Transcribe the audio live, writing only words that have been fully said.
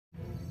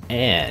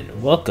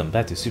And welcome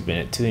back to Super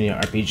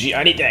Neptunia RPG.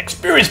 I need that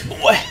experience,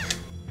 boy!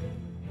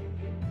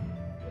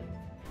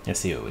 Let's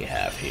see what we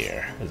have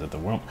here. Is it the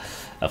world?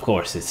 Of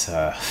course, it's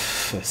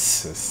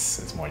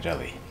more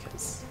jelly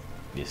because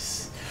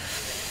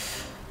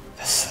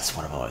that's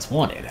what I've always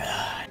wanted.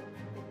 I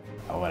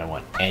wouldn't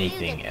want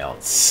anything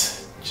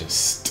else.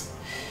 Just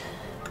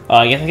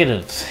I guess I could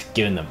have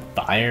given the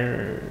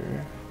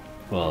fire.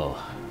 Well,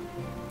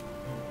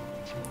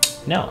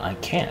 no, I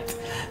can't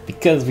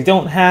because we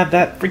don't have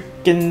that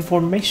freaking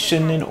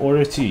formation in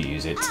order to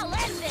use it.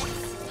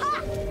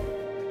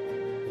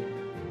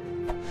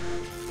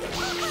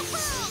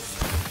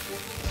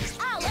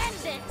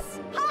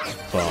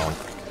 Boom.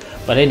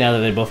 But hey, now that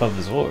they both have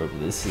this orb,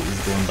 this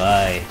is going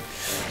by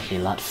a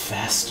lot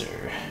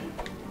faster.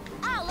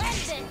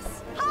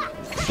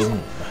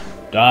 Boom.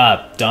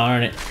 Ah,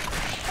 darn it.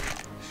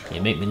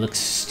 You make me look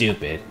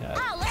stupid. That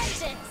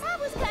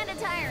was kind of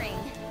tiring.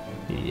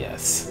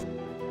 Yes.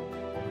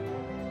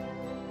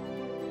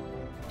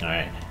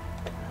 Alright.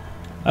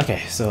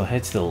 Okay, so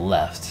head to the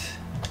left.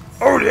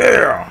 Oh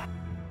yeah!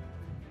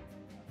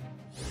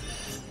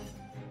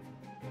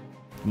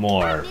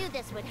 More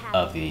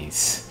of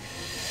these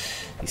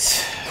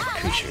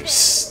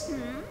creatures.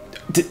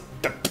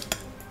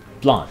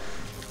 Blonde.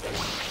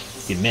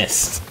 You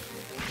missed.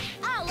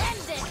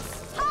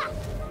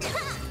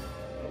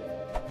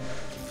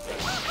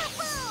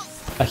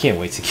 I can't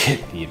wait to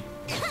get the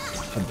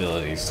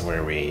abilities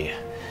where we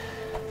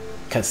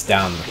cuts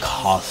down the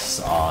costs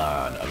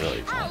on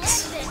ability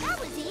points.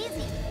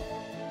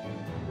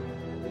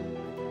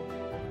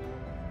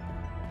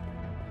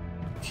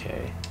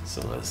 Okay,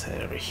 so let's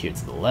head over here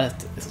to the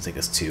left. This will take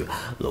us to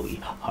Lowy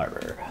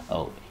Harbor.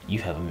 Oh, you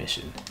have a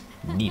mission.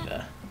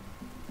 Neva.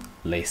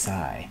 Laysai.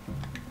 I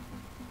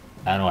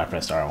don't know why I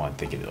pressed R1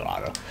 thinking it was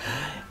auto.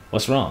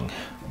 What's wrong?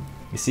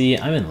 You see,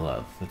 I'm in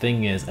love. The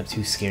thing is, I'm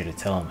too scared to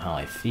tell him how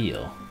I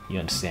feel. You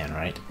understand,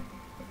 right?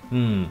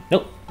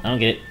 Nope, I don't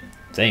get it.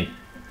 Same.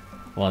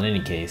 Well, in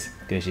any case,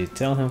 could you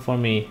tell him for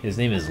me? His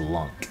name is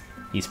Lunk.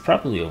 He's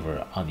probably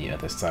over on the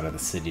other side of the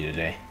city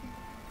today.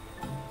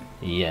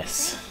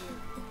 Yes.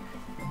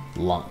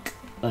 Lunk.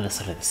 Other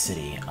side of the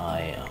city.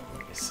 Let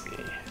me see.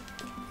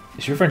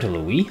 Is she referring to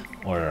Louis?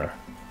 Or...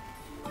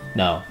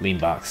 No,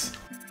 Leanbox.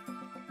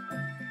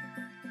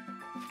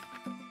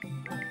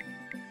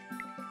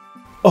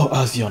 Oh,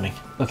 I was yawning.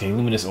 Okay,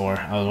 Luminous Ore.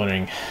 I was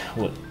wondering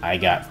what I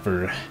got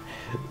for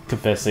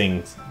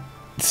confessing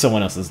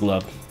someone else's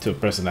love to a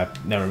person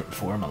I've never met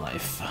before in my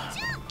life.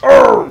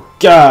 Oh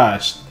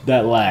gosh,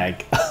 that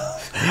lag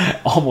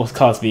almost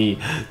caused me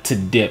to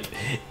dip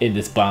in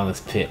this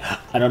bottomless pit.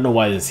 I don't know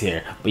why this is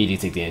here, but you do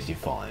take damage if you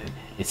fall in it.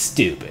 It's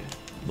stupid,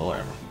 but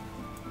whatever.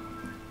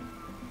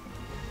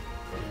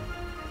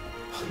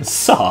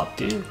 Stop,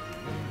 dude.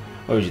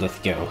 Where would you like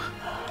to go?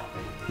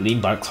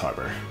 Leanbox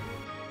Harbor.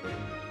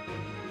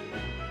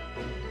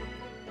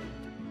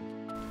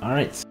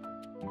 Alright.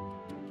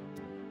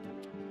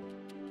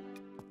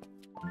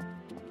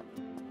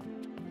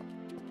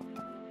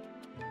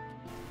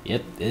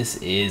 Yep, this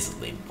is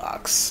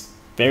Leanbox.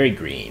 Very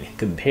green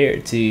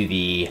compared to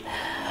the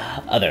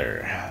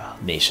other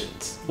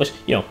nations. Which,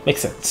 you know,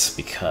 makes sense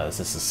because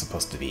this is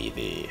supposed to be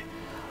the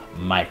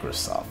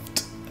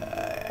Microsoft,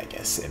 I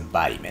guess,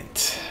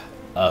 embodiment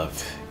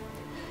of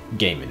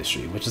game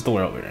industry, which is the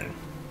world we're in.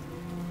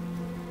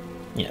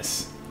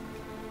 Yes.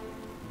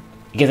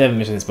 I guess I haven't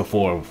mentioned this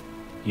before,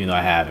 even though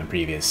I have in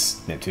previous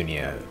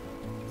Neptunia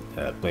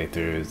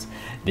playthroughs.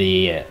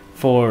 The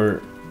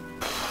four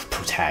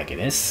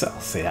protagonists, I'll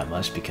say that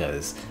much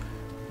because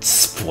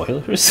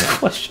spoilers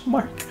question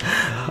mark,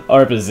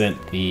 represent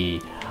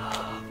the,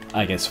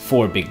 I guess,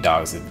 four big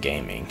dogs of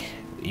gaming,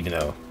 even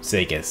though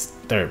Sega's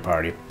third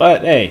party.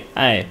 But hey,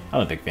 I'm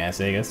a big fan of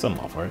Sega, so I'm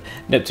all for it.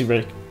 Neptune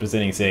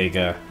representing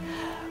Sega,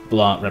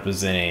 Blanc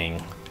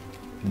representing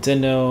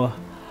Nintendo,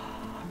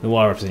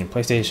 Noir representing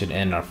PlayStation,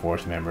 and our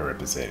fourth member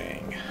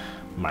representing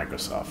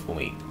Microsoft when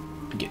we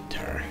get to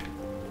her.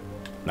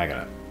 I'm not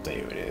gonna tell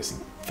you who it is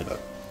for the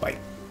like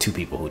 2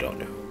 people who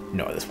don't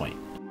know at this point.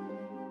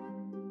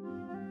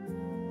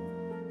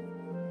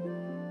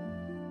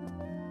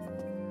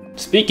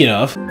 Speaking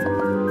of,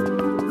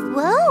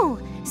 Whoa!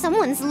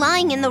 Someone's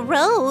lying in the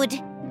road.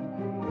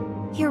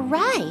 You're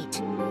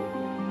right.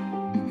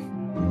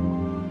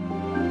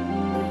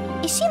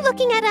 Is she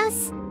looking at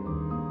us?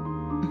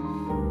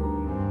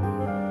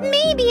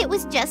 Maybe it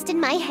was just in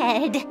my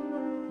head.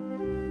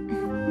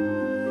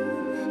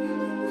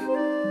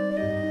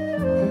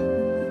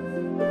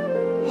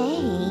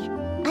 Hey,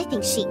 I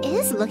think she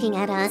is looking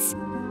at us.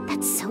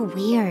 That's so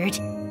weird.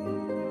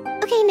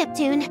 Okay,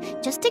 Neptune,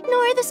 just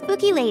ignore the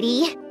spooky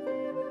lady.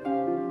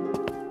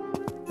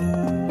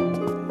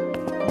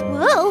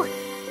 Whoa!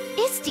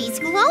 Isty's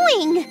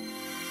glowing!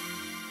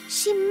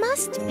 She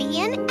must be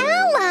an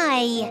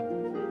ally!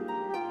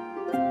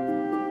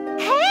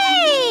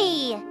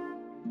 Hey!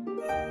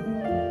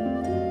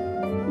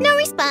 No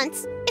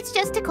response. It's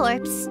just a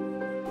corpse.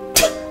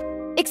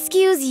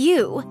 Excuse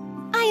you.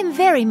 I am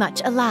very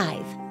much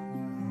alive.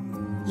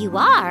 You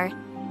are?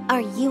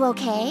 Are you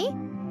okay?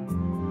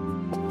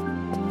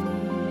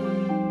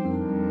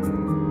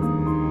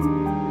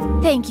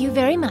 Thank you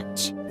very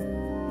much.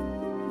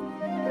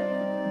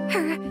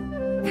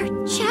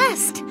 Her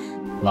chest.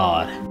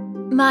 Lord.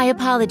 My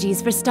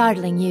apologies for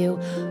startling you.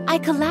 I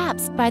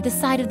collapsed by the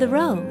side of the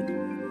road.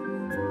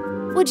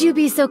 Would you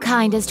be so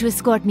kind as to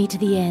escort me to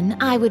the inn?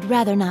 I would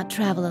rather not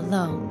travel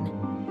alone.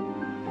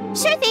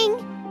 Sure thing.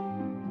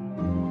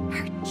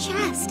 Her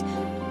chest.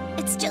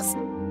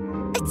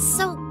 It's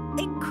so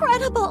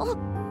incredible.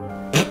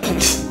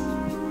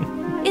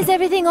 Is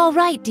everything all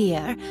right,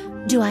 dear?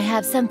 Do I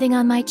have something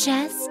on my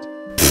chest?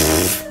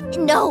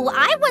 No,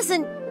 I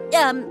wasn't,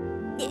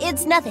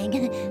 it's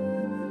nothing.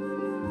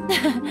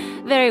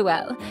 Very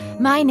well.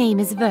 My name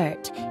is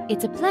Vert.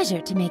 It's a pleasure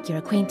to make your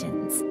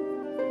acquaintance.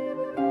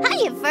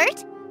 Hiya,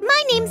 Vert.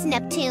 My name's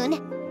Neptune.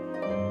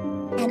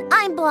 And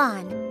I'm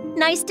Blonde.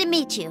 Nice to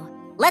meet you.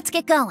 Let's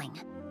get going.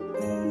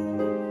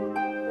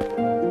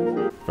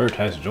 Vert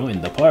has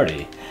joined the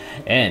party.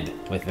 And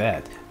with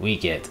that, we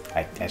get...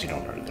 I actually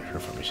don't remember her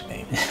formation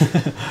name.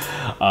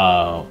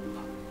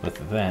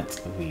 With that,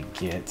 we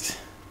get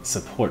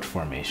support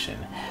formation.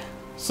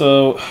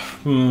 So,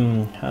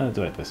 how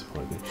do I best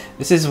support this?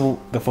 This is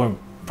the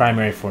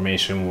primary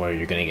formation where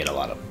you're going to get a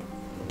lot of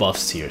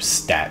buffs to your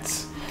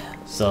stats.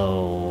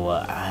 So,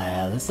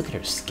 let's look at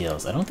her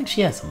skills. I don't think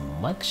she has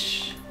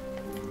much.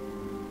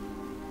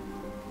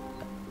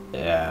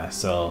 Yeah,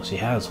 so she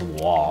has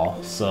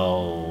wall,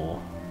 so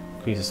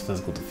increases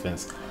physical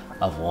defense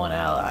of one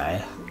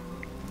ally.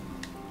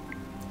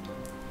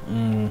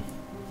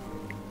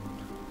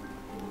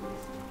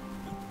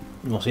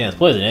 Well, she has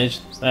poison edge,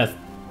 so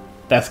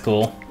that's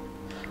cool.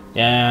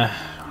 Yeah,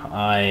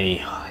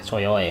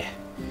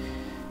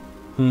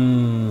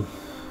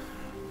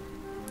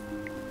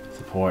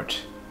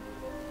 support.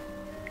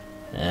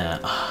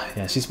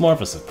 Yeah, she's more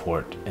of a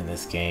support in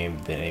this game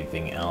than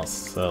anything else.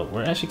 So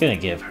we're actually gonna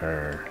give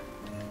her,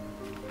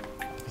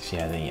 if she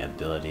has any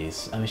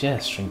abilities. I mean, she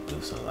has strength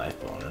boost and life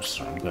bonus,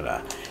 so I'm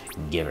gonna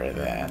give her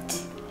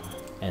that.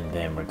 And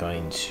then we're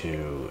going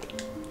to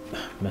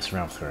mess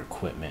around with her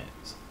equipment.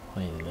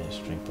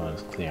 Strength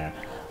bonus clear,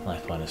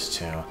 life bonus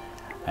 2.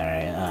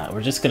 Alright,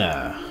 we're just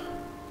gonna...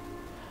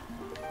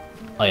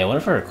 Oh yeah, one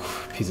of her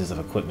pieces of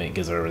equipment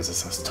gives her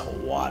resistance to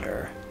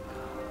water,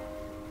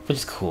 which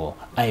is cool.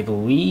 I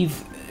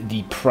believe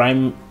the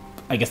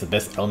the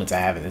best elements I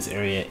have in this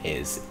area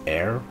is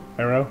arrow.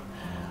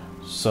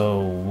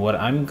 So what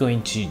I'm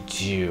going to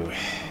do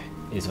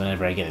is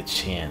whenever I get a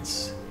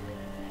chance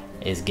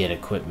is get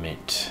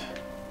equipment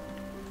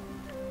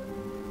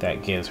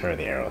that gives her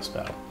the arrow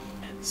spell.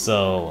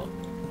 So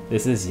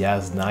this is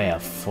Yasnaya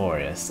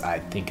Forest. I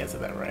think I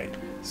said that right.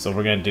 So what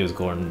we're gonna do is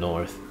go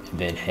north and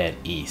then head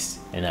east,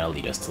 and that'll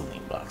lead us to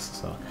Leanbox.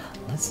 So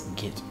let's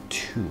get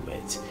to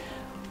it.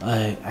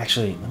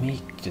 Actually, let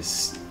me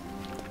just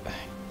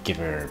give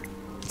her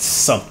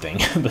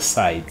something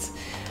besides.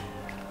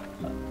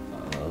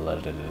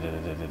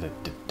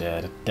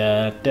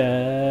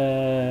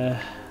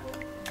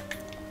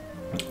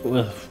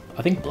 Well,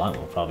 I think Blonde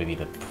will probably be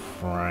the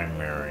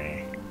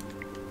primary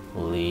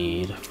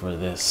lead for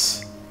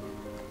this.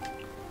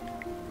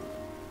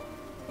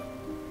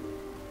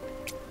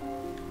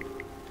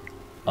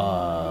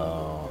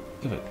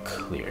 Give it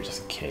clear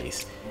just in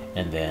case,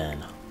 and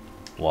then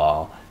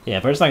wall. Yeah,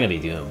 Bert's not gonna be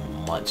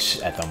doing much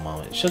at the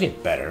moment. She'll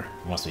get better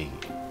once we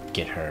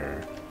get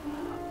her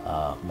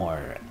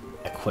more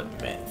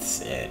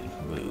equipment and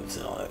moves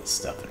and all that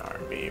stuff in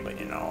R&B. But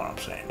you know what I'm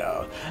saying,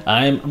 dog.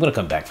 I'm gonna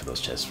come back for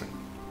those chests,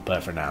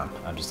 but for now,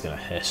 I'm just gonna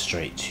head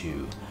straight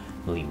to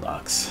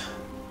Leanbox.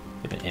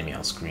 We have an enemy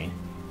on screen.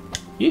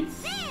 Yeet.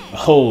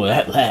 Oh,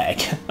 that lag.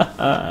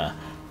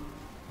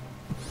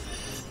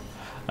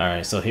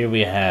 Alright, so here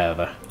we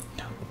have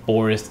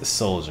Forest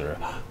Soldier,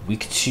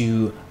 weak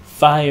to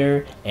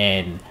fire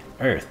and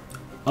earth.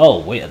 Oh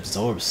wait,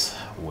 absorbs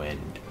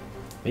wind.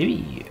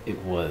 Maybe it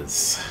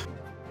was...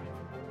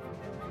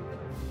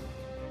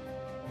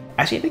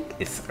 Actually, I think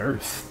it's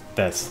earth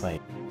that's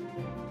like...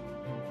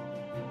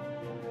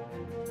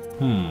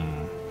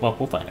 Well,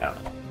 we'll find out.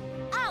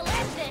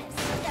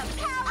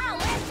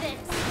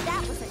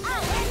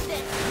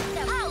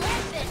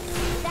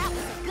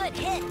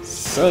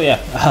 So yeah,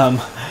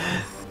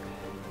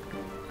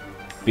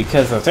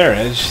 because of their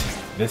edge,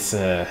 this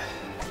is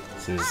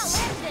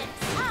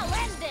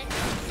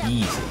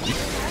easy.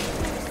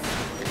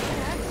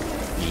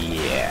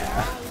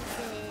 Yeah.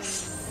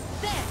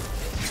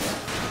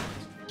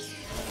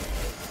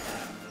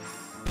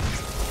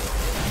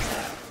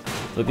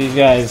 But these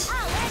guys,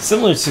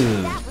 similar to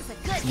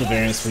the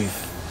variants we've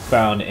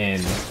found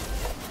in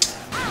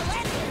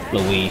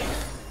Louis,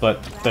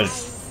 but they're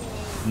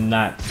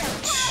not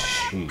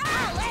too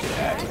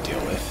bad to deal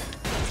with.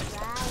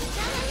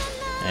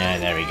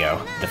 And there we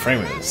go. The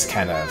frame rate is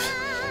kind of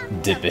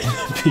dipping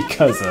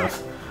because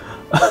of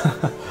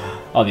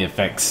all the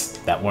effects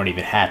that weren't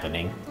even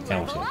happening.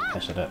 Kind of wish I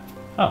patched it up.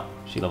 Oh,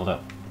 she leveled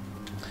up.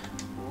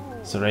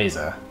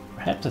 Cereza,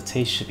 perhaps the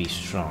taste should be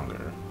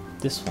stronger.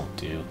 This won't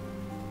do.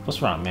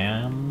 What's wrong,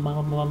 man?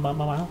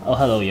 Oh,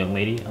 hello, young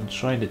lady. I'm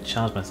trying to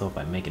challenge myself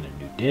by making a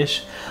new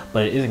dish,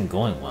 but it isn't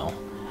going well.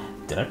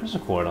 Did I press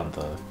record on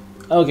the...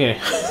 Okay.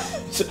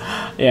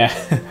 Yeah.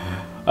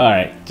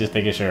 Alright, just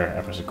making sure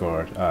I press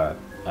record.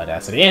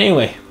 Audacity.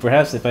 Anyway,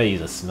 perhaps if I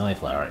use a smelly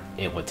flower,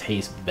 it would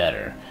taste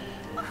better.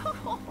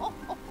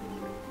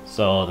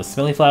 So the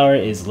smelly flower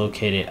is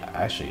located.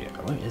 Actually,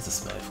 where is the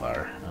smelly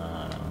flower?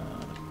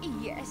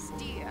 Yes,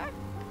 dear.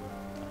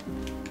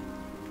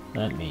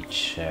 Let me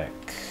check.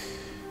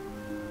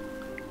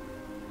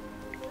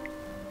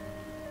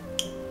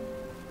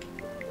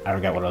 I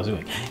forgot what I was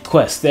doing.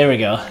 Quest, there we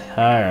go.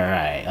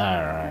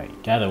 Alright.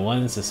 Gather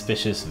one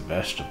suspicious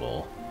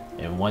vegetable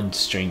and one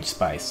strange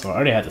spice. So I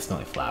already had the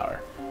smelly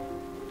flower.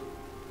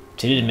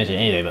 She didn't mention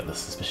anything about the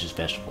suspicious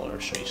vegetable or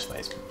strange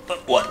spice.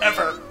 But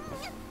whatever!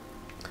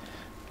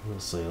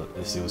 Let's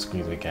see what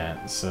screens we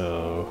got.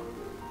 So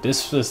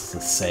this was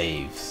the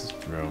save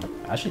room.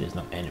 Actually, there's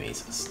no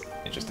enemies. That's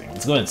interesting.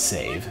 Let's go ahead and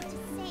save.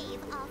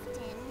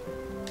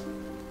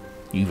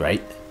 You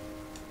right?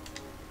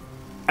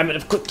 I'm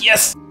gonna click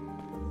yes!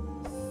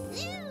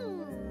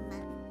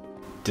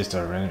 Just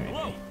our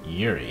enemy,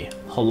 Yuri.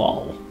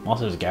 Hello.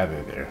 Monsters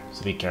gathered there,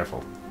 so be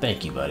careful.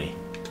 Thank you, buddy.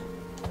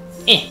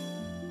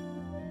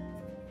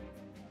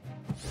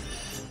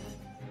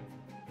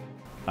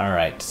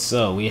 Alright,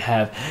 so we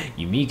have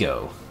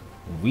Yumigo.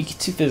 Weak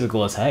to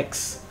physical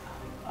attacks.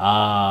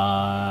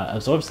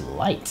 Absorbs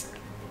light.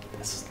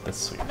 That's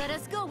sweet. Let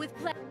us go with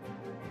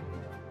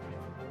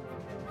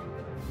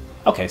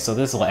Okay, so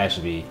this will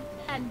actually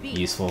be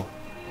useful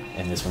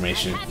in this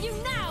formation. Have you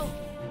now?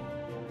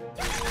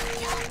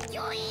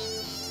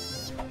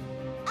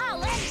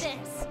 I'll end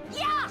this.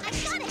 Yeah, I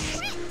got it.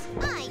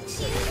 Crit. I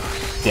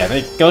choose. Yeah,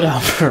 they go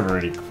down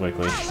pretty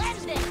quickly. I'll end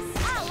this.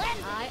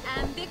 I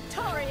am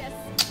victorious.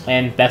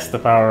 And that's the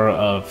power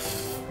of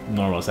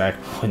normal attack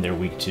when they're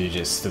weak to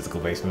just physical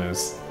based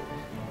moves.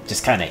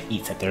 Just kind of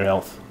eats at their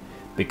health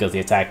because the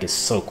attack is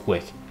so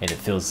quick and it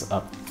fills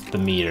up the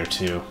meter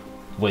too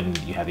when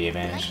you have the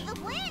advantage. Like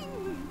the wind.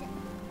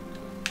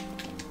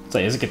 So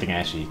it's a good thing I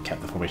actually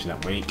kept the formation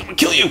that way. I'm gonna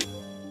kill you!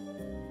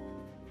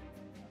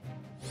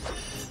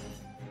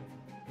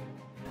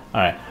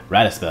 Alright,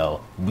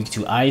 Radispell. Weak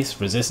to ice,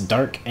 resists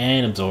dark,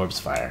 and absorbs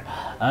fire.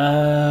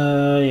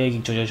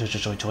 I'm gonna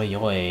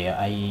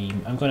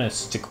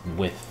stick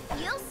with...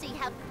 You'll see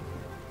how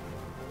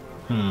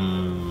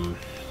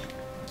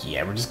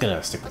Yeah, we're just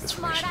gonna stick with this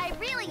smart formation. I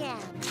really am.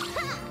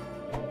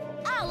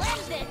 I'll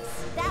end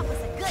this. That was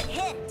a good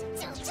hit.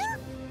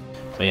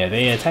 So yeah,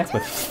 they attack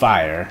with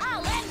fire.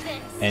 I'll end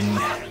this. And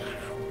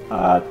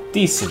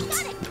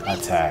decent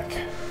attack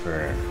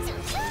for,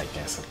 I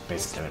guess, a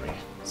basic enemy. I I'll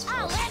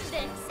suppose. end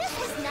this. This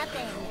was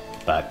nothing.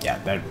 But yeah,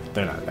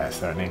 they're not that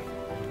threatening.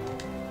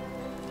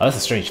 Oh, that's a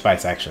strange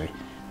spice actually.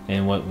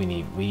 And what we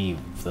need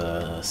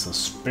the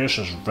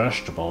suspicious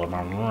vegetable, am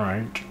I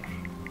right?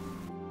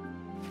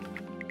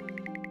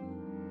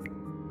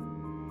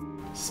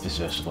 Suspicious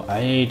vegetable.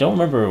 I don't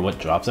remember what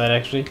drops that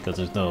actually, because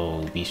there's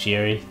no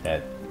bestiary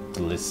that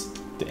lists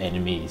the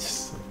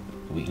enemy's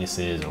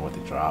weaknesses or what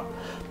they drop.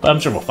 But I'm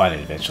sure we'll find it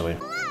eventually.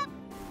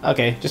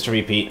 Okay, just a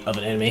repeat of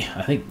an enemy.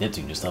 I think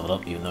Neptune just leveled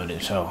up even though it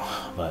didn't show.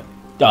 But,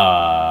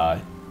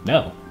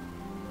 no.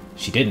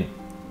 She didn't.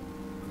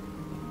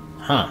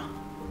 Huh.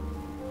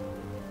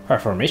 Her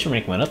formation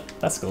rank went up.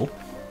 That's cool.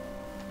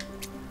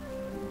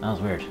 That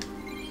was weird.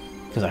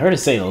 Because I heard it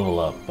say level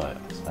up, but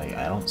it's like,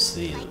 I don't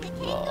see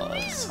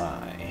the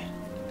sign.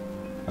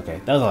 Okay,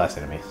 that was the last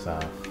enemy, so...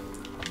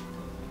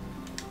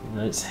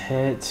 Let's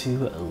head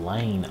to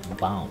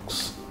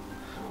Leanbox.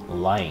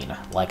 Lean,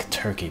 like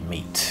turkey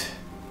meat.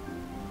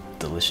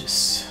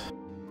 Delicious.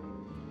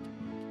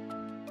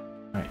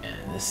 Alright,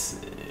 and this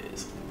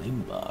is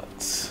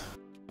Leanbox.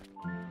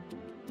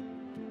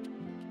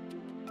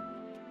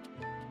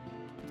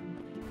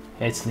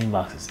 Head to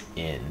Leanbox's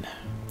inn.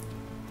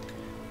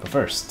 But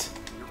first,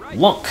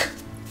 Lunk!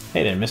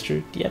 Hey there, mister.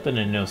 Do you happen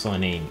to know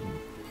someone named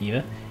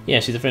Eva? Yeah,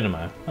 she's a friend of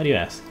mine. Why do you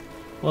ask?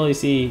 Well, you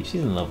see,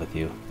 she's in love with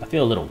you. I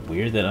feel a little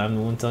weird that I'm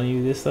the one telling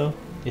you this, though.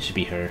 It should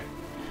be her.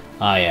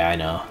 Ah, yeah, I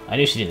know. I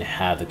knew she didn't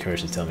have the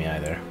courage to tell me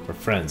either. We're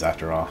friends,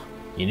 after all.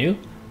 You knew?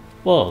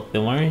 Well,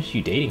 then why aren't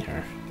you dating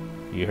her?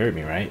 You heard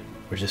me, right?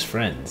 We're just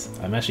friends.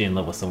 I'm actually in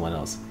love with someone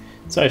else.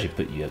 Sorry I should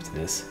put you up to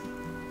this.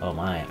 Oh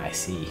my, I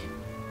see.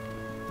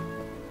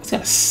 That's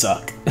gonna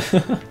suck.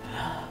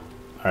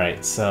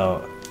 Alright,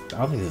 so... I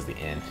don't think this is the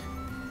end.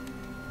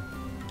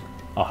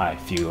 Oh, hi,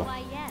 Fuel.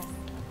 Why, yes.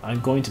 I'm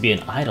going to be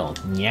an idol,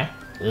 yeah?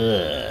 Ugh,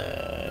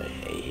 I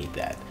hate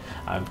that.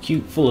 I'm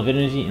cute, full of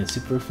energy, and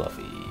super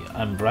fluffy.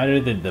 I'm brighter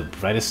than the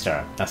brightest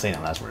star. Not saying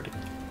that last word.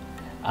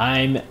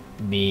 I'm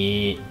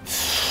me.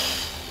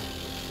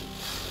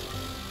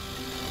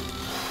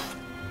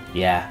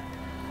 Yeah,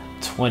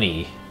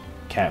 20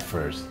 cat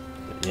furs.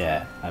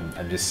 Yeah,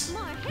 I'm just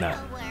not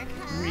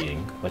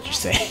reading what you're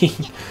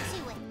saying.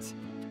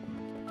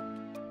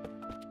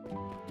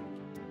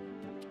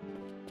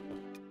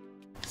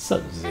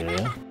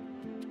 Sub-Zero.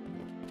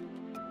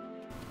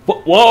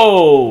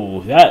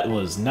 Whoa! That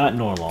was not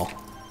normal.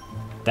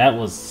 That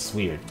was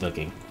weird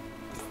looking.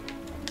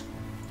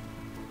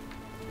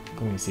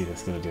 Let me see if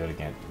it's gonna do it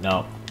again.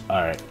 No.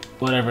 Alright.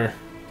 Whatever.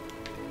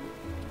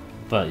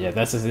 But yeah,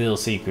 that's a little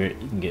secret.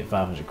 You can get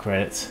 500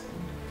 credits.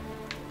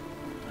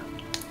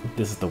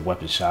 This is the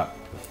weapon shop.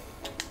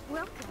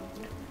 Welcome.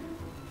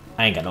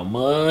 I ain't got no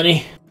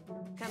money.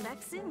 Come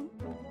back soon.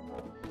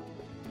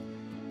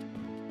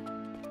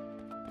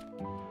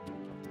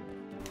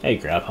 Hey,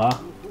 Grandpa.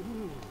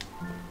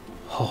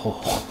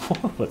 Oh,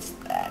 what's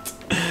that?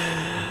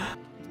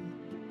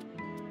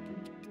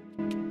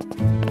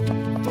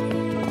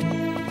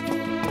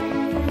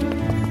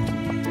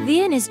 The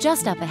inn is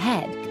just up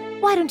ahead.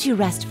 Why don't you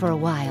rest for a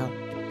while?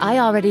 I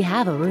already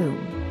have a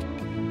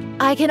room.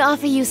 I can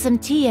offer you some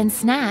tea and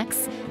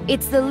snacks.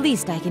 It's the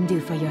least I can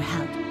do for your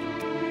help.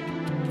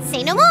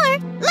 Say no more.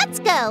 Let's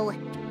go.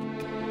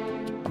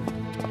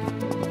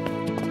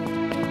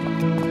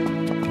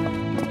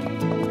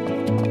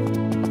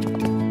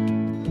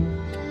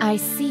 I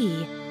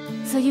see.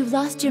 So you've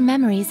lost your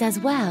memories as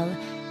well.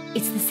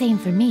 It's the same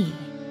for me.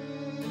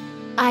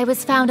 I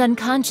was found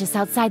unconscious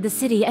outside the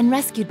city and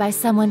rescued by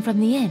someone from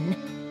the inn.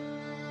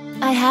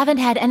 I haven't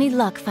had any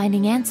luck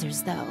finding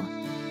answers, though.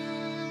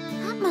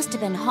 That must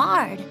have been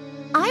hard.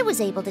 I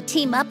was able to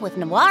team up with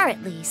Noir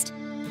at least.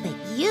 But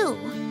you...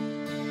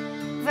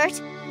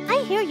 Vert,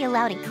 I hear you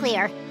loud and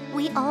clear.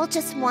 We all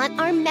just want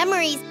our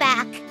memories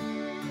back.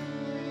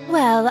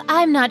 Well,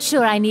 I'm not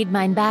sure I need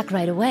mine back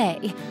right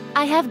away.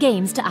 I have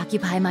games to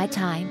occupy my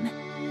time.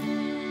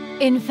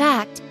 In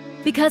fact,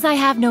 because I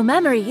have no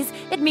memories,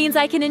 it means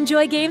I can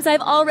enjoy games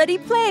I've already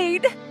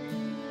played.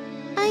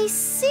 I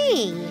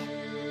see.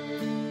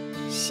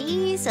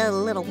 She's a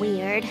little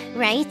weird,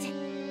 right?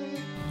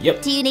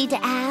 Yep. Do you need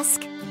to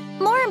ask?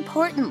 More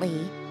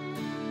importantly...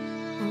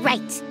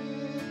 Right.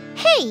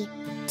 Hey,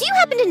 do you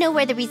happen to know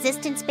where the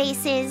resistance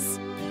base is?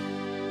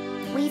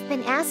 We've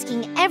been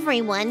asking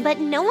everyone, but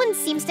no one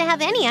seems to have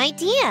any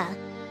idea.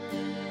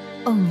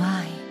 Oh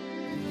my.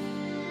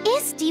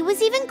 Isty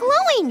was even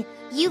glowing!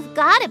 You've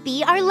gotta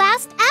be our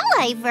last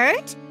ally,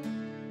 Vert!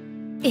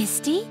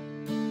 Isty?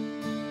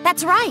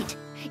 That's right!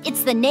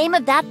 It's the name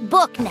of that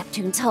book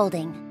Neptune's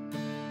holding.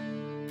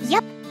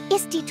 Yep,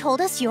 Isty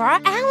told us you're our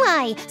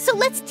ally, so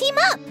let's team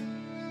up!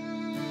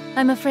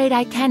 I'm afraid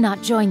I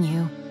cannot join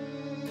you.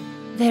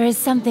 There is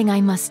something I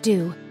must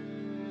do.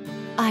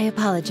 I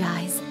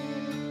apologize.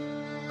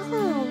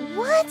 Oh,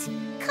 what?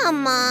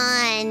 Come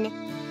on!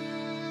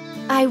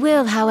 I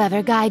will,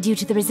 however, guide you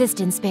to the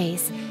resistance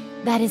base.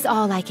 That is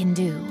all I can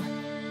do.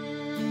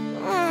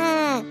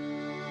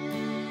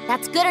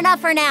 That's good enough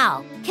for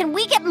now. Can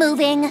we get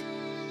moving?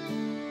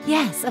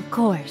 Yes, of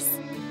course.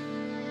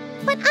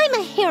 But I'm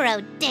a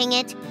hero, dang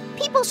it.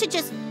 People should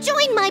just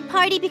join my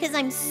party because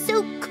I'm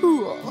so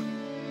cool.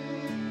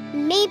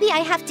 Maybe I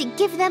have to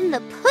give them the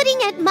pudding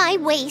at my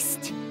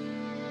waist.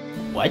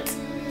 What?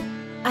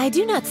 I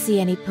do not see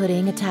any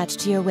pudding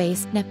attached to your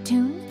waist,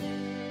 Neptune.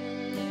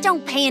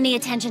 Don't pay any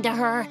attention to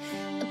her.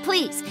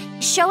 Please,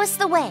 show us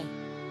the way.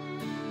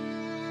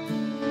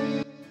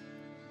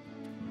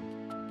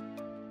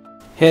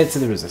 Head to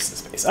the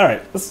resistance base.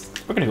 Alright,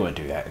 we're gonna go and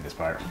do that in this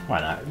part. Why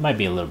not? It might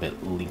be a little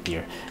bit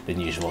lengthier than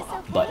usual,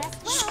 but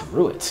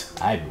screw it.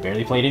 I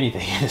barely played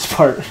anything in this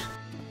part.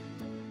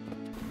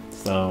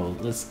 So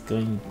let's go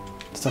and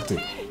talk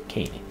to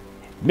Kate.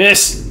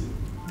 Miss!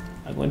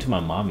 I'm going to my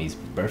mommy's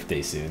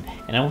birthday soon,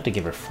 and I want to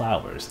give her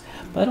flowers,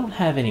 but I don't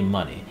have any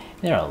money.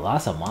 There are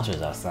lots of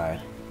monsters outside.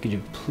 Could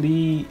you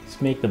please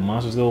make the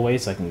monsters go away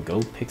so I can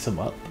go pick some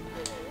up?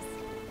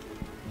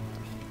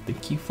 The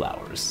key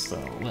flowers.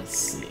 So let's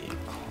see.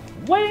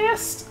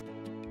 Quest!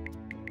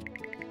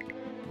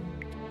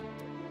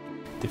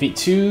 Defeat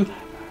 2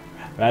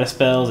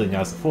 Radispells in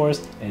Yasa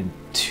Forest and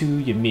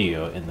 2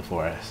 Yamigo in the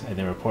forest, and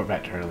then report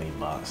back to her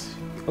Leanbox.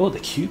 Oh, the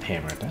cube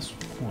hammer. That's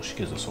oh, she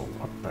gives us a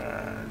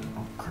weapon.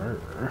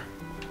 Okay.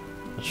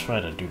 Let's try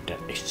to do that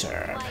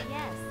ASAP.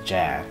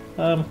 Jad,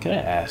 can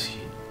I ask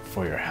you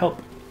for your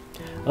help?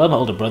 I love my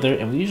older brother,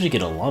 and we usually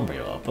get along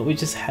very well, but we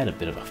just had a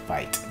bit of a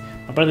fight.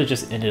 My brother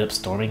just ended up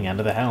storming out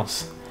of the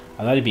house.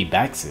 I thought he'd be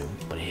back soon,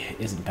 but he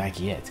isn't back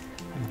yet.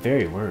 I'm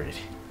very worried.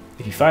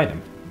 If you find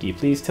him, can you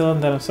please tell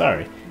him that I'm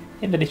sorry,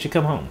 and that he should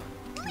come home?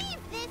 Leave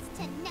this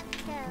to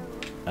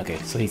Nepco. Okay,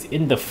 so he's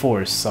in the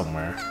forest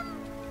somewhere.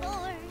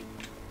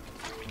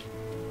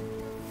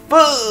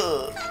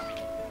 But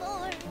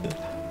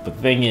the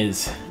thing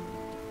is...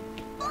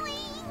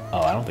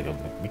 Oh, I don't think I'm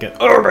gonna...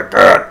 Oh my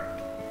god!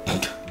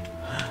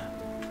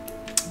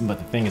 But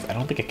the thing is, I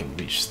don't think I can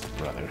reach the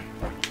brother.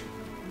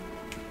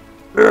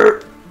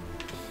 Alright,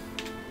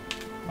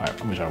 I'm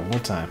gonna try one more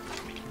time.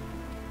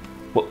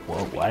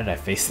 Whoa, why did I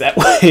face that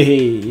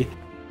way?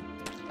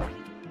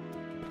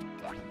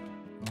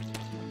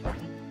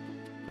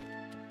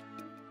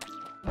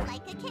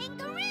 Like a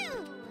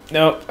kangaroo.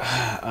 Nope.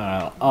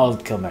 I'll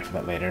come back for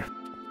that later.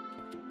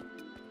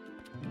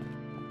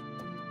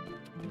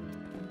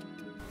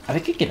 I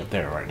think I can get up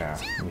there right now.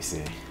 Let me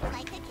see.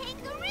 Like a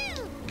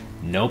kangaroo.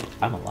 Nope,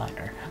 I'm a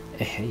liar.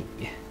 Hey.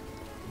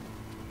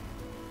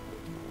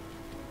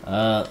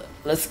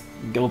 Let's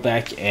go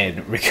back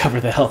and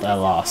recover the health I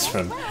lost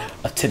from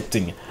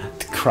attempting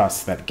to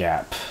cross that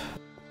gap.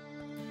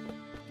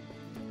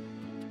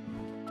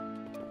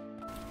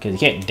 Because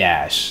you can't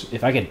dash.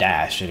 If I could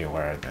dash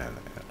anywhere, then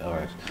it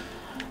would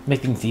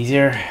make things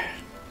easier.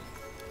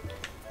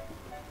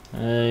 I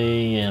don't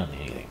need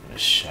anything in the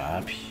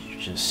shop. You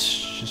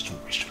just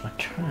waste my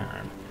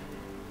time.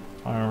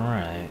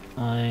 Alright.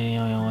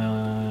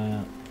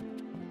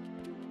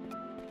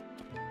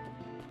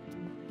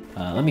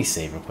 Let me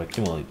save real quick,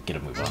 then we'll get a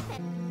move on.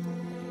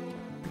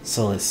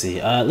 So let's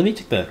see. Let me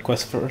check the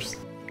quest first.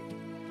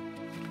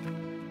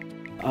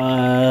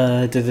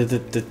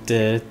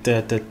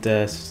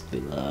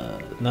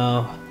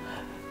 No.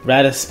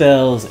 Rata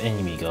spells and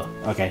Yumigo.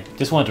 Okay,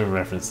 just wanted to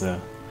reference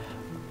them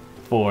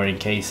for in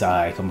case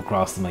I come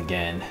across them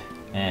again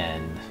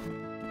and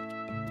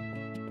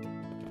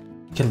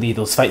can leave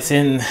those fights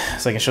in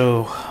so I can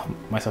show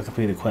myself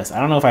completing the quest.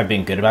 I don't know if I've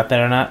been good about that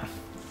or not.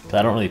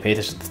 I don't really pay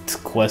attention to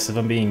quests if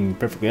I'm being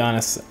perfectly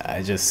honest.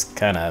 I just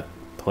kind of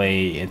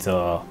play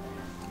until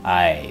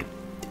I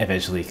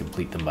eventually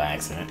complete them by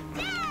accident.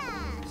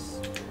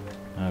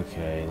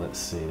 Okay, let's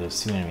see. There's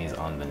 2 enemies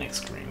on the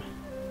next screen.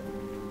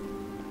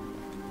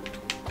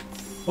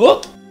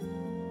 Whoop!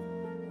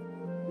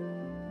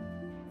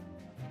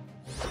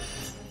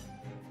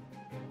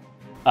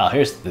 Oh,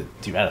 here's the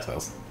 2 rata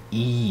spells.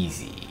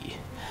 Easy.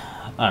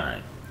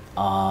 Alright.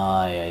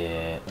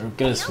 Yeah. We're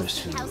gonna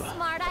switch to How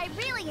smart I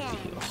really am.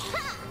 heal.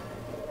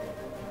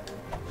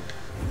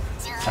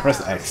 I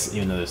pressed X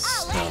even though there's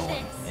no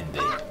one in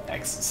the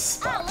X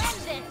spot. I'll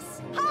end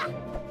this. Ha!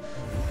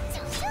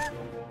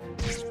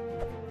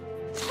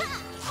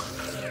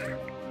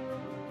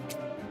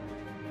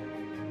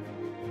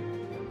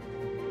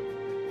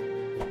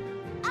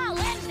 I'll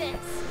end this.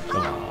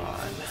 Come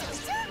on.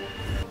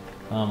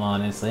 Come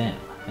on, it's Lamb.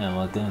 And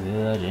welcome to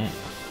the gym.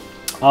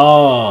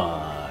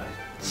 Oh,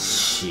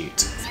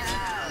 shoot.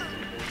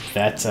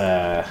 That,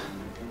 That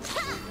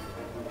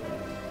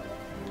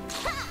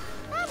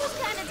was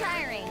kind of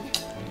tiring.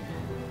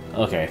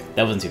 okay,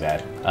 that wasn't too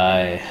bad.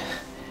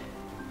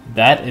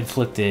 That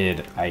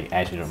inflicted, I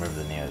actually don't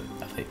remember the name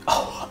of it.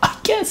 Oh, I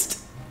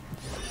guessed!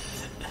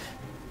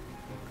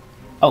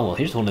 Oh, well,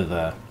 here's one of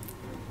the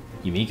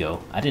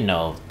Yumigo. I didn't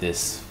know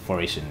this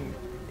formation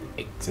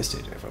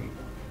existed, if I'm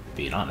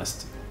being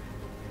honest.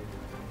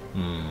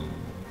 I'm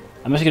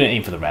just gonna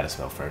aim for the rata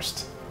spell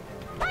first.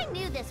 I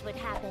knew this would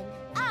happen.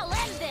 I'll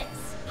end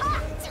this.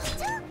 Ha!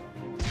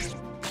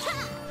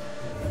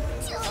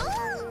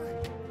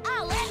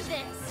 I'll end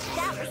this.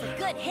 That was a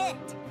good hit.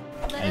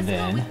 And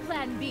then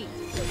Plan B.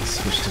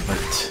 switch to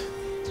Vert.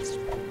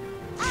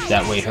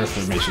 That way her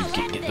formation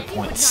can get the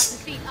points.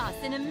 Defeat us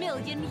in a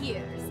million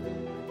years.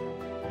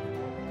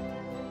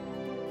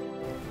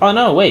 Oh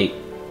no, wait.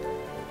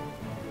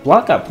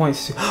 Block got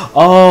points too.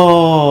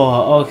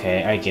 Oh,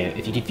 okay, I get it.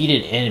 If you defeat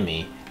an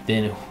enemy,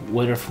 then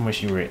whatever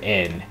formation you were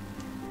in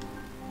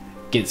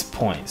gets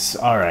points.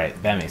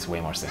 Alright, that makes way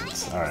more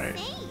sense. Alright.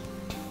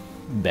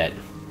 Bet.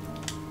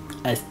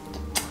 I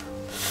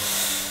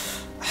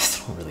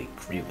don't really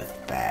agree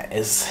with that.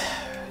 Is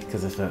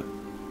because if it.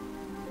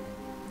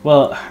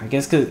 Well, I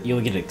guess because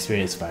you'll get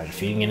experience by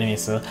defeating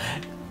enemies, so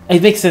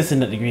it makes sense in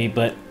that degree,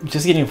 but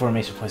just getting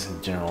formation points in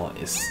general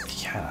is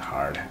kind of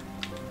hard.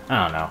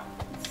 I don't know.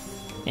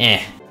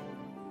 Eh.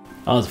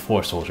 I was a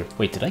 4 soldier.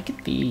 Wait, did I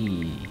get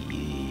the...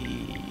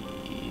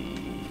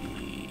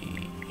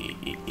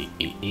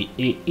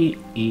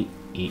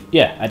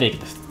 Yeah, I did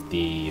get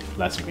the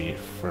last ingredient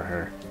for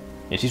her.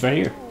 Yeah, she's right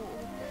here.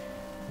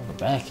 Welcome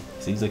back.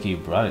 Seems like you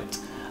brought it.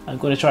 I'm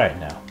going to try it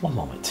now. One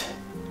moment.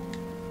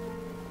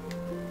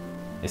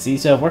 It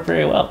seems to have worked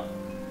very well.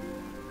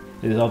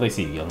 This is all they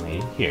see, young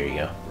lady. Here you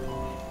go.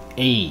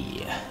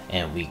 Hey,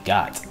 and we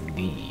got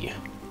the...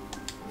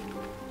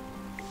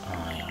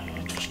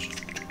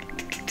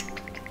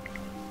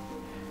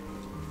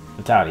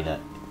 Vitality nut.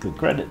 Good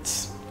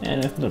credits.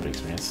 And a little bit of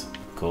experience.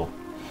 Cool.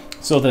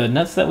 So the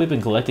nuts that we've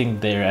been collecting,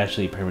 they're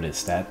actually permanent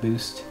stat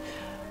boost.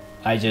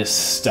 I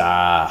just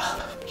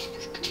haven't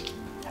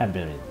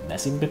been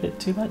messing with it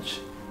too much.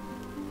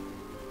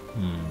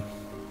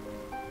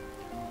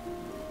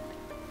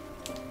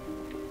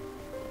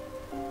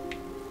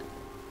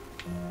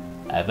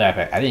 I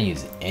didn't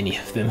use any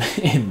of them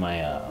in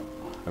my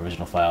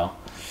original file.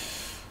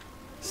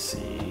 Let's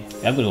see.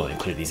 I'm gonna go ahead and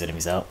clear these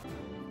enemies out.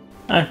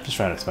 Alright, just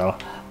try to spell.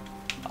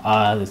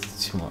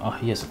 There's 2 more. Oh,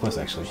 yes, of course,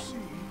 actually.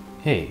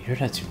 Hey, you're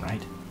Neptune,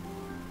 right?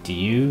 Do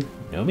you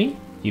know me?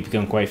 You've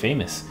become quite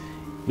famous.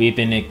 We've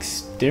been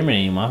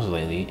exterminating monsters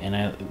lately, and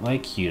I'd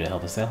like you to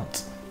help us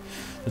out.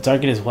 The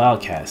target is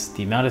Wildcats.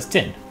 The amount is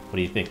 10. What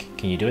do you think?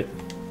 Can you do it?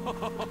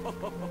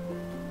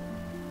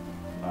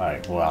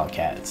 Alright,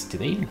 Wildcats. Do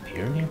they even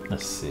appear in here?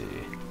 Let's see.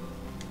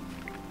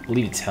 Will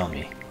you tell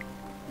me?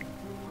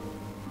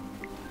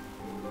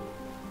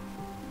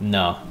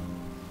 No.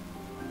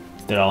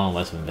 They're all in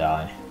Westman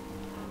Valley.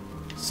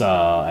 So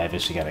I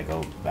eventually gotta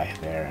go back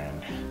there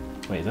and...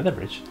 Wait, is that the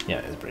bridge? Yeah,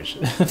 it's a bridge.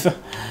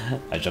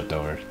 I jumped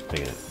over,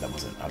 thinking that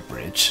wasn't a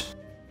bridge.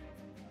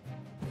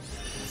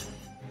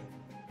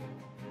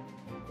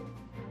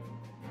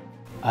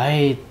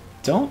 I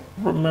don't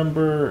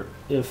remember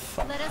if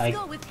I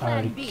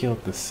already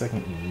killed the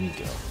second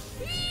Inigo.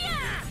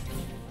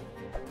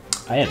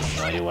 I have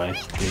no idea why I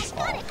did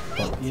all,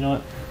 but you know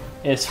what?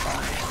 It's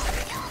fine.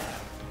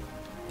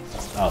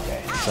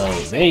 Okay, so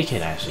they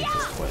can actually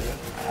put poison.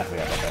 I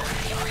forgot about that.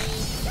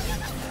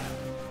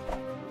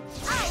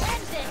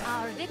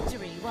 Our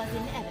victory was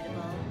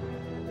inevitable.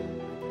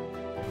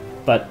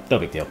 But no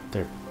big deal.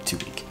 They're too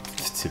weak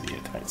to be a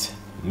threat.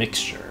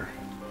 Mixture.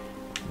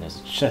 And there's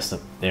a chest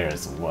up there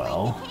as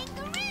well.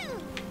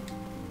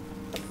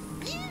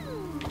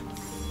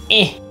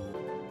 Eh.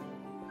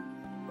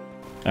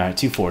 Alright,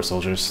 2 4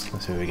 soldiers.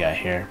 Let's see what we got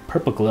here.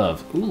 Purple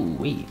glove. Ooh,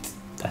 wait.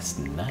 That's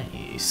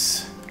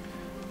nice.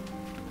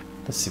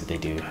 Let's see what they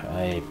do.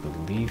 I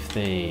believe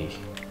they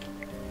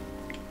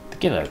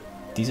get a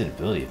decent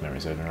ability if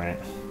memory serves me right.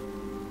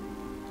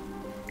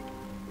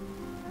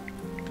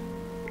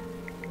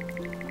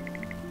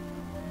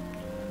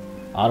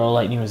 Auto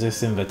lightning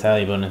resistant,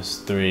 vitality bonus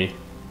 3.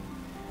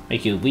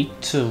 Make you weak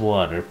to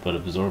water but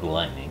absorb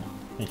lightning.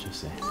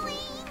 Interesting.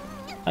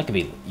 That could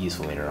be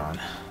useful later on.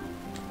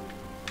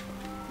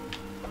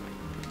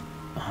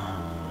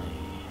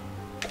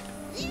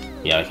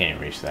 Yeah, I can't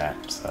even reach that,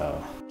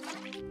 so.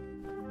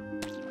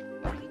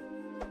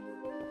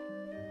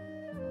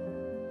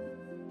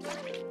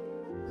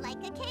 Like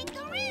a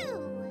kangaroo.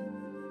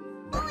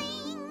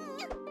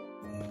 Boing.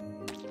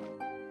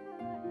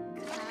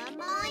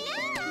 Come on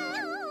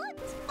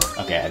out.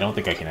 Okay, I don't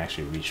think I can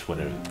actually reach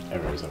whatever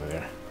is over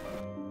there.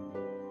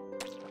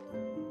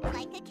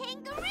 Like a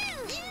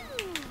kangaroo.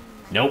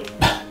 Nope.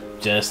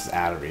 Just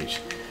out of reach.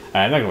 Alright,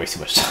 I'm not gonna waste too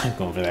much time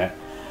going for that.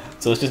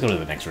 So let's just go to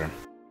the next room.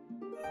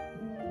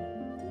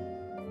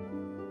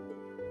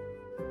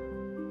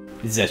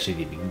 This is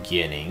actually the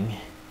beginning.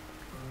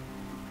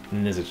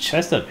 And there's a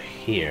chest up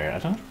here. I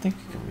don't think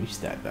you can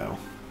reach that though.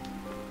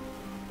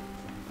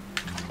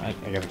 I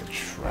gotta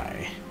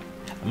try.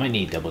 I might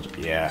need double jump.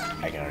 Yeah,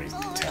 I can already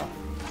tell.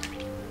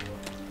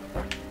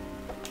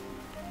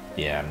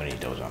 Yeah, I'm gonna need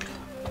double jump.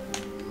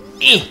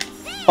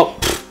 Oh,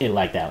 it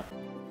lagged out.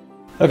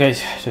 Okay,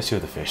 just 2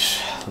 of the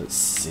fish. Let's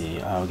see. We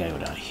gotta go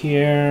down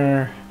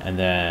here, and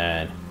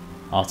then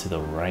off to the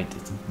right.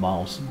 It's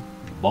boss.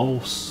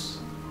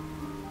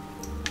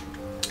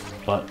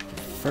 But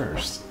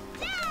first,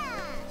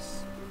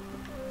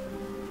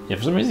 yeah,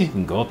 for some reason you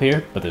can go up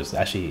here, but there's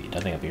actually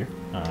nothing up here.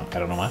 I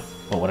don't know why.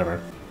 Well,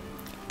 whatever.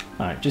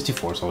 Alright, just do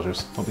 4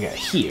 soldiers. What we got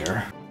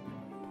here?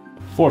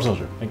 4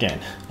 soldier, again.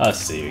 Let's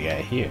see what we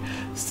got here.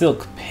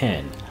 Silk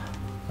pin.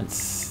 Let's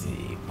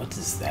see. What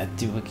does that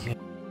do again?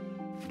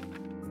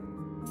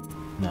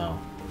 No.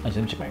 Let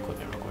me check my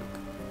equipment real quick.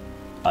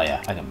 Oh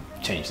yeah, I can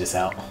change this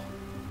out.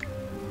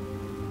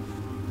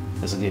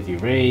 This will give you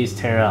Raise,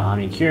 Terra,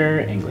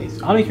 Omnicure, and Glaze.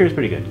 Omnicure is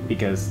pretty good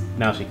because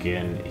now she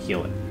can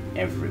heal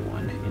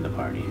everyone in the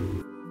party.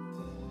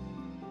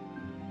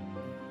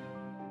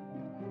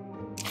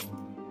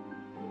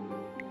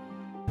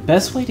 The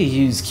best way to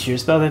use Cure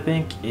Spell, I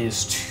think,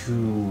 is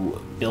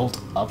to build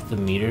up the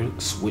meter,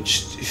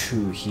 switch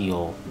to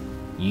heal,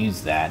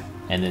 use that,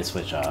 and then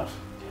switch off.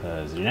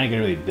 Because you're not going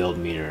to really build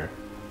meter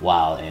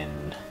while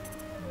in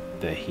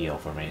the heal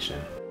formation.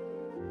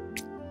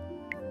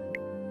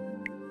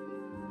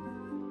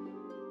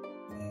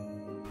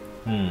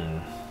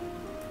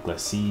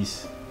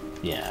 Glacis.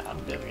 Yeah, I'm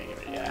definitely gonna get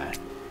rid of that.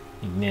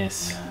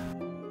 Ignis.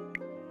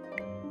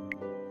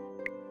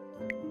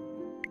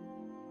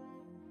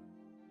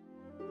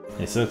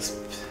 This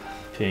looks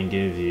can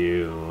give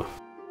you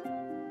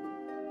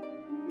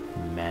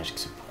magic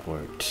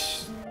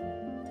support.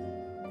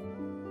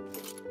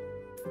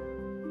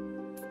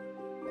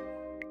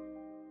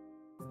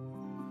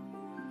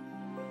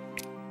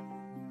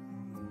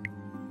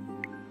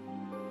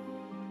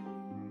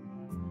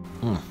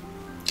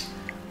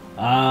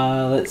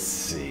 Let's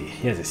see.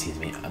 You guys excuse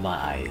me. My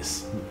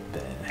eyes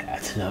been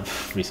acting up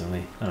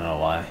recently. I don't know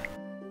why.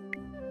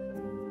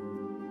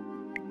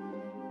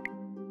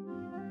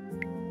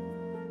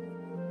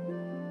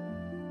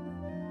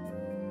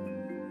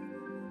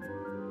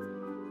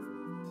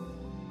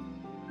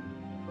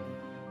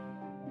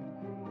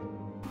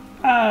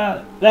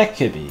 That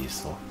could be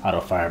useful. Auto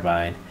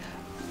Firebind.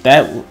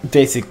 That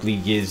basically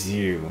gives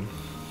you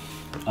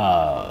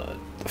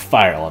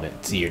fire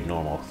element to your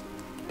normal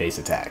base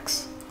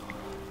attacks.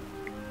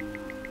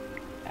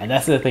 And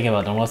that's the thing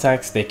about normal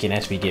attacks, they can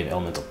actually give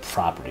elemental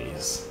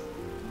properties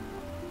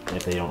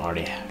if they don't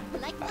already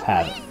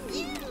have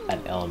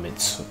an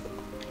element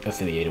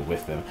affiliated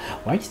with them.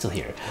 Why are you still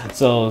here?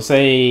 So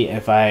say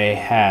if I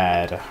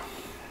had,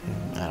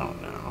 I don't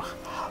know,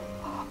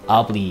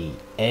 Obli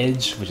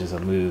Edge, which is a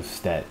move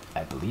that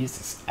I believe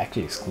is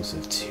actually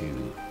exclusive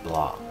to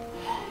Block.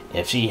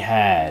 If she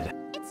had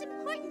It's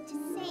important to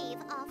save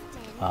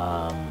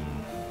often.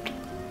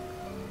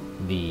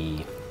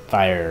 The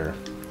fire,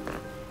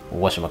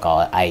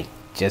 whatchamacallit, I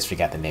just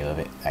forgot the name of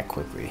it that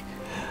quickly.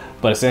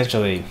 But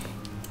essentially,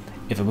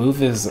 if a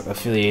move is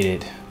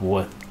affiliated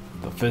with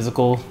the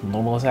physical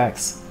normal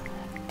attacks,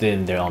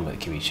 then their element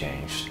can be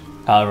changed.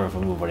 However, if a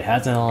move already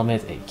has an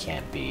element, it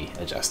can't be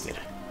adjusted.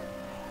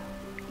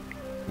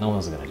 No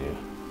one's gonna do.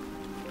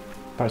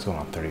 Probably going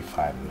on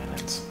 35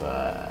 minutes,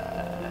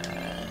 but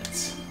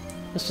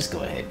let's just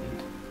go ahead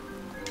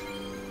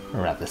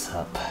and wrap this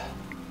up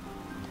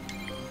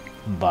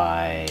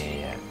by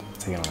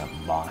taking on that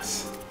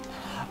boss.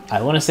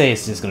 I want to say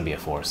it's just going to be a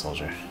forest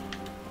soldier.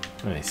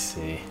 Let me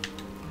see.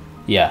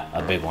 Yeah,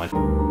 a big one.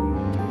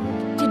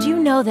 Did you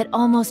know that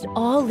almost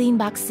all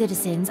Leanbox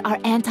citizens are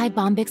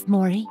anti-Bombix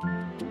Mori?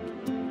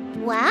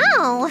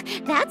 Wow,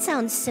 that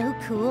sounds so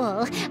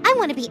cool. I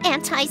want to be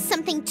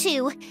anti-something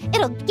too.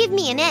 It'll give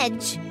me an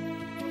edge.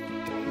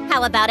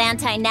 How about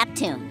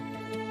anti-Neptune?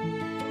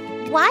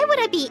 Why would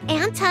I be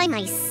anti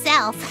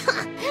myself?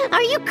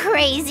 Are you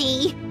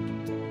crazy?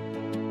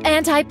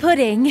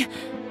 Anti-pudding.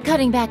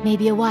 Cutting back may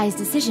be a wise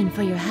decision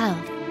for your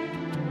health.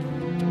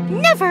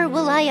 Never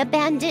will I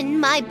abandon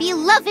my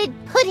beloved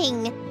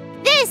pudding.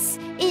 This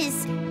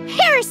is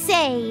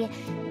heresy.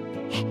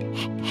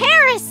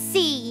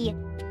 Heresy.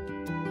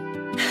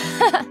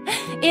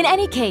 In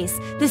any case,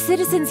 the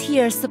citizens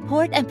here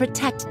support and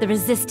protect the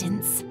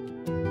Resistance.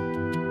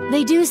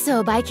 They do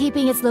so by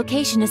keeping its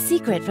location a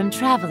secret from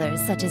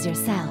travelers such as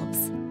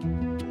yourselves.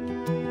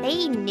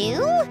 They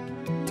knew?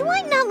 Do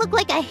I not look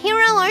like a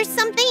hero or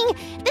something?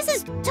 This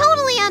is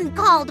totally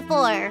uncalled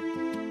for.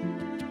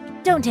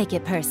 Don't take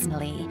it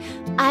personally.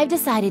 I've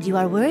decided you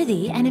are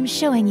worthy and am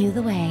showing you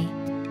the way.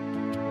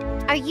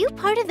 Are you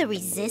part of the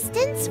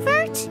Resistance,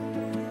 Vert?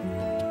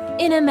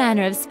 In a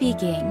manner of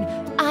speaking,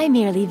 I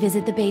merely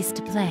visit the base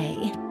to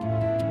play.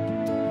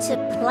 To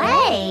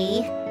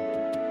play?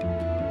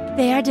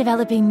 They are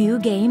developing new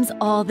games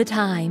all the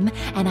time,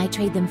 and I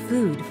trade them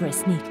food for a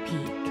sneak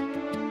peek.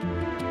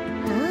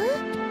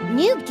 Huh?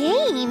 New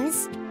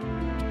games?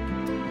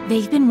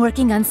 They've been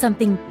working on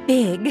something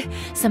big,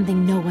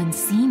 something no one's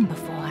seen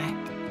before.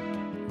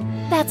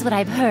 That's what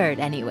I've heard,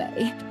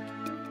 anyway.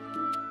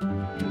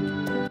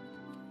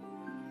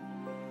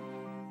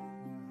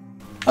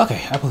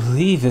 Okay, I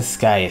believe this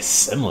guy is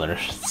similar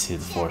to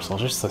the forest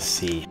soldiers. Let's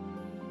see.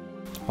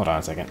 Hold on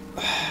a second.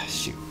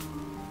 Shoot.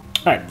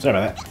 Alright, sorry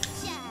about that.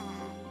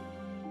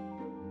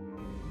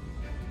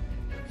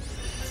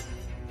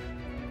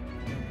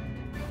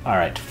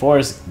 Alright,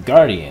 Forest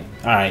Guardian.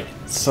 Alright,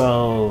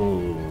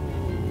 so...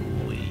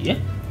 yeah,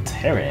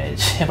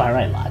 Terrage. Am I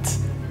right, lots?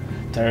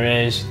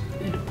 Terrage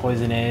into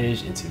Poison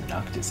Edge into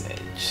Noctis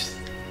Edge.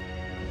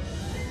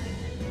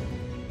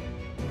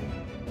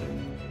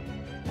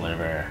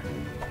 Whatever.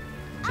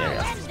 There we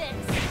go.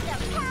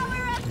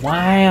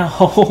 Wow!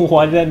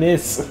 Why did I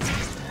miss?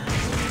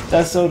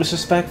 That's so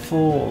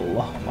disrespectful.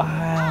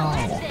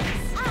 Wow.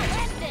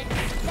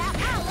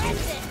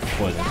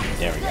 Poison.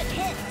 There we go.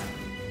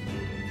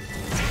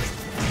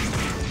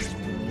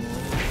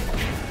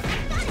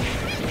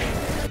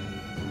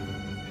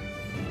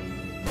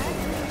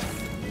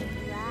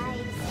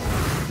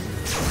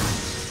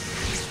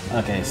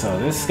 Okay, so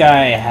this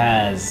guy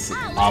has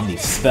all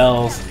these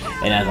spells,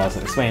 and as I was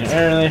explaining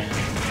earlier,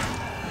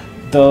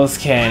 those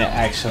can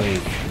actually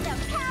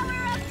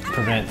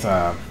prevent,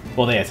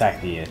 well, they attack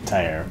the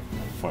entire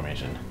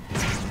formation.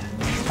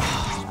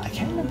 I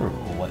can't remember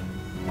what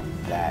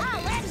that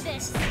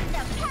is.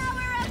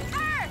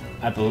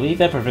 I believe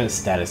that prevents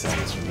status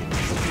elements from being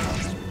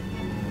removed,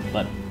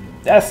 but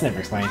that's never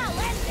explained.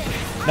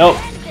 Nope.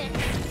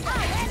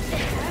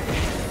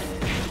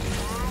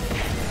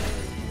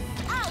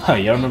 Oh,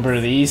 y'all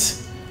remember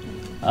these?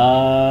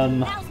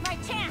 Let's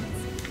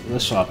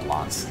show up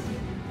Lance.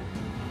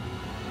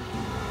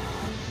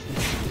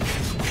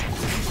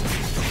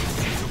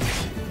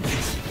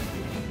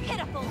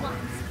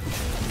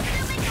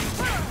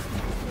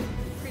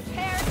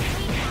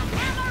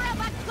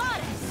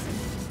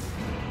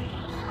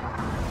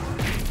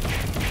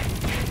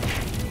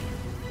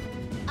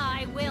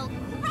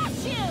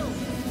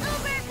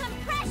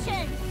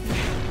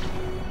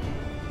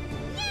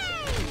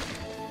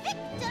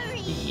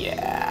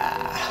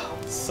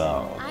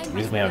 So, the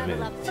reason we haven't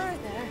been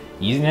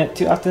using it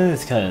too often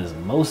is because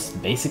most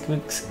basic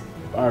mix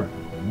are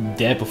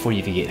dead before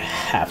you can get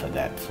half of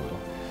that flu.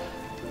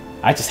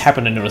 I just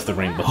happened to notice the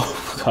rainbow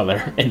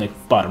color in the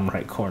bottom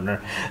right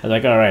corner. I was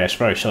like, alright, I should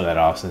probably show that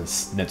off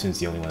since Neptune's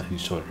the only one who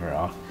showed her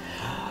off.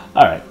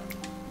 Alright.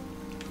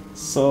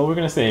 So we're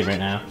gonna save right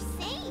now.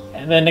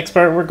 And then next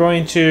part we're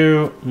going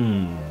to...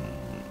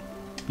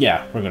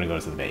 yeah, we're gonna go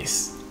to the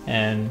base.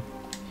 And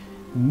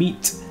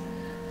meet...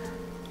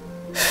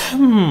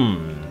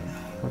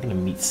 we're gonna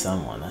meet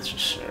someone, that's for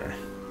sure.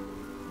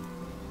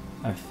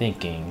 I'm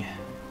thinking...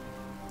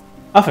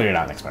 I'll figure it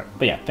out next part.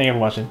 But yeah, thank you for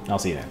watching. I'll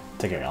see you then.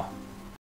 Take care, y'all.